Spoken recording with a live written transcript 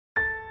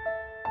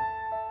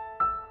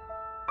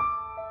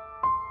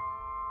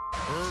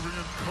Irving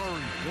and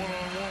Curry,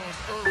 one-on-one.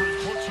 Irving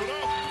puts it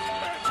up.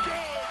 It's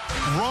good.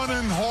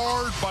 Running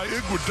hard by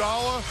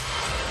Iguodala.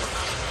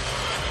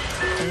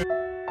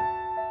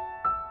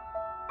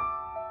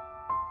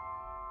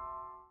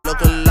 Look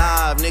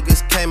alive,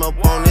 niggas came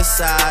up on this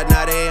side,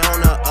 now they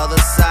on the other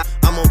side.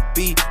 I'ma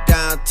be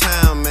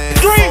downtown, man.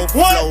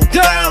 3-1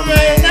 down,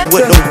 man.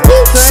 With them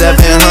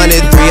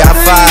 700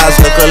 3-5s.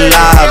 Look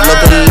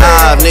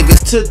alive,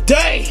 niggas.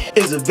 Today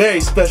is a very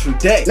special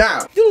day.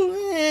 Now,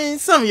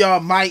 some of y'all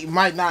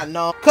might not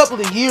know. A couple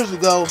of years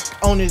ago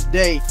on this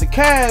day, the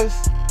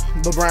Cavs,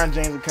 LeBron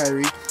James and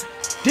Kyrie,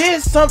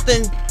 did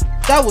something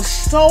that was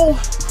so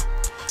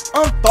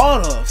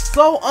unthought of,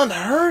 so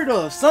unheard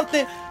of,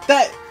 something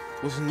that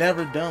was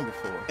never done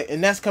before.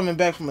 And that's coming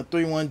back from a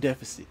 3-1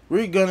 deficit.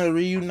 We're gonna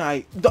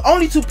reunite the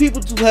only two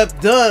people to have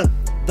done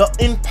the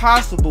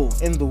impossible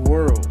in the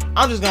world.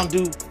 I'm just gonna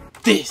do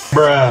this.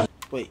 Bruh.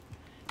 Wait.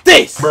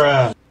 This.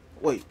 Bruh.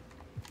 Wait.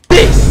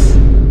 This.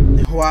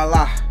 And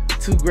voila. The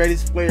two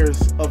greatest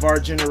players of our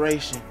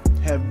generation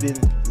have been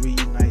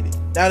reunited.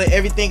 Now that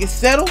everything is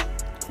settled,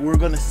 we're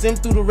gonna sim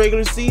through the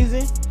regular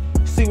season,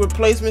 see where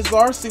placements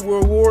are, see where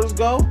awards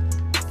go,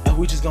 and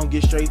we're just gonna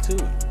get straight to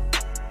it.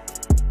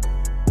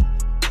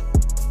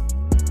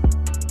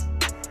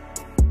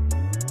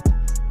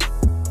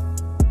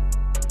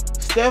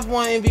 Steph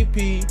won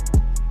MVP,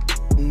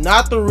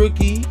 not the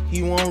rookie.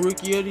 He won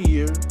Rookie of the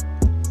Year.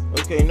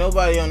 Okay,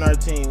 nobody on our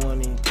team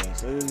won anything,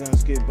 so we're just gonna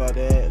skip by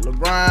that.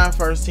 LeBron,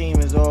 first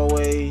team as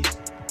always.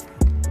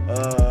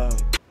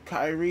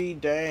 Kyrie,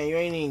 dang, you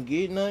ain't even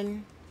get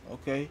nothing.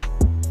 Okay.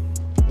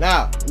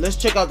 Now, let's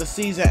check out the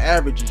season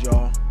averages,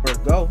 y'all. Where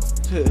it go?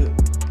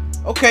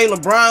 Okay,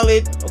 LeBron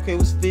lit. Okay,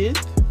 was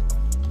 5th.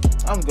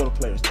 I'm gonna go to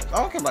player stats. I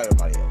don't care about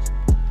everybody else.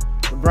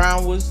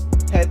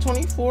 LeBron had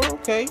 24.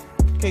 Okay.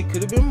 Okay,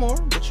 could have been more,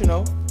 but you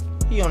know,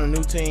 he on a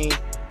new team.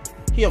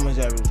 He almost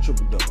averaged a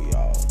triple-double,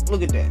 y'all.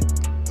 Look at that.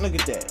 Look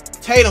at that.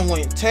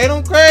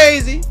 Tatum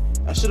crazy.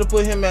 I should have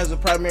put him as a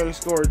primary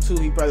scorer too.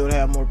 He probably would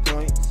have had more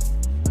points.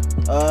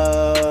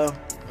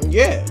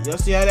 Yeah, y'all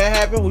see how that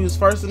happened? We was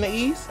first in the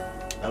East.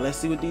 Now let's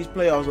see what these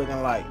playoffs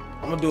looking like.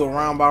 I'm gonna do it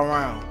round by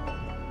round.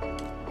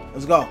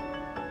 Let's go.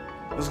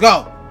 Let's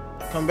go.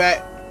 Come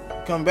back.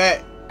 Come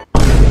back.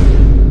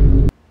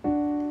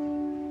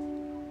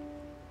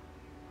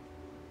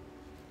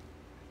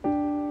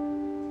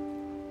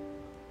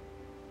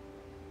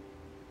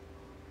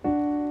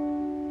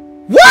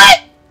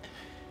 What?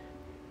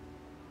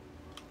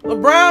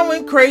 LeBron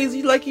went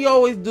crazy like he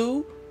always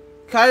do.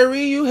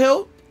 Kyrie, you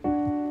helped.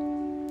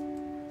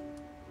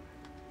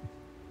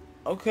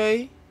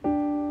 Okay.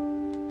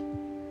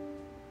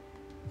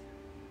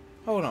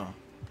 Hold on.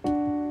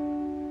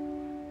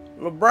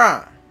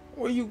 LeBron,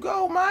 where you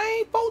go,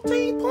 man?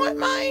 14-point,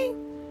 man.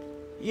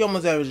 You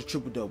almost averaged a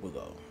triple-double,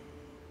 though.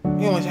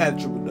 He almost had a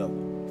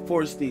triple-double.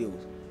 4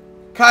 steals.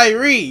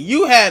 Kyrie,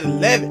 you had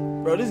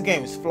 11. Bro, this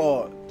game is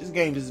flawed. This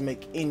game doesn't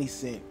make any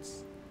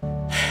sense.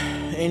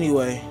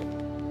 Anyway,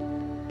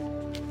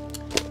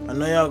 I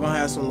know y'all gonna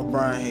have some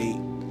LeBron hate,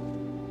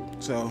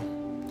 so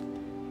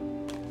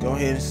go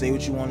ahead and say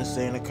what you want to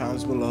say in the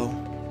comments below.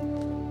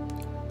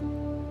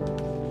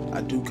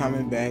 I do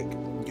comment back.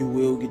 You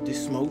will get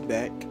this smoke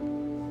back,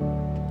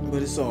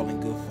 but it's all in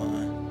good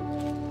fun.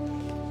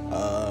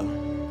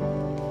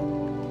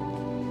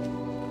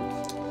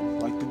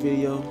 Like the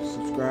video,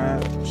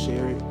 subscribe,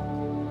 share it.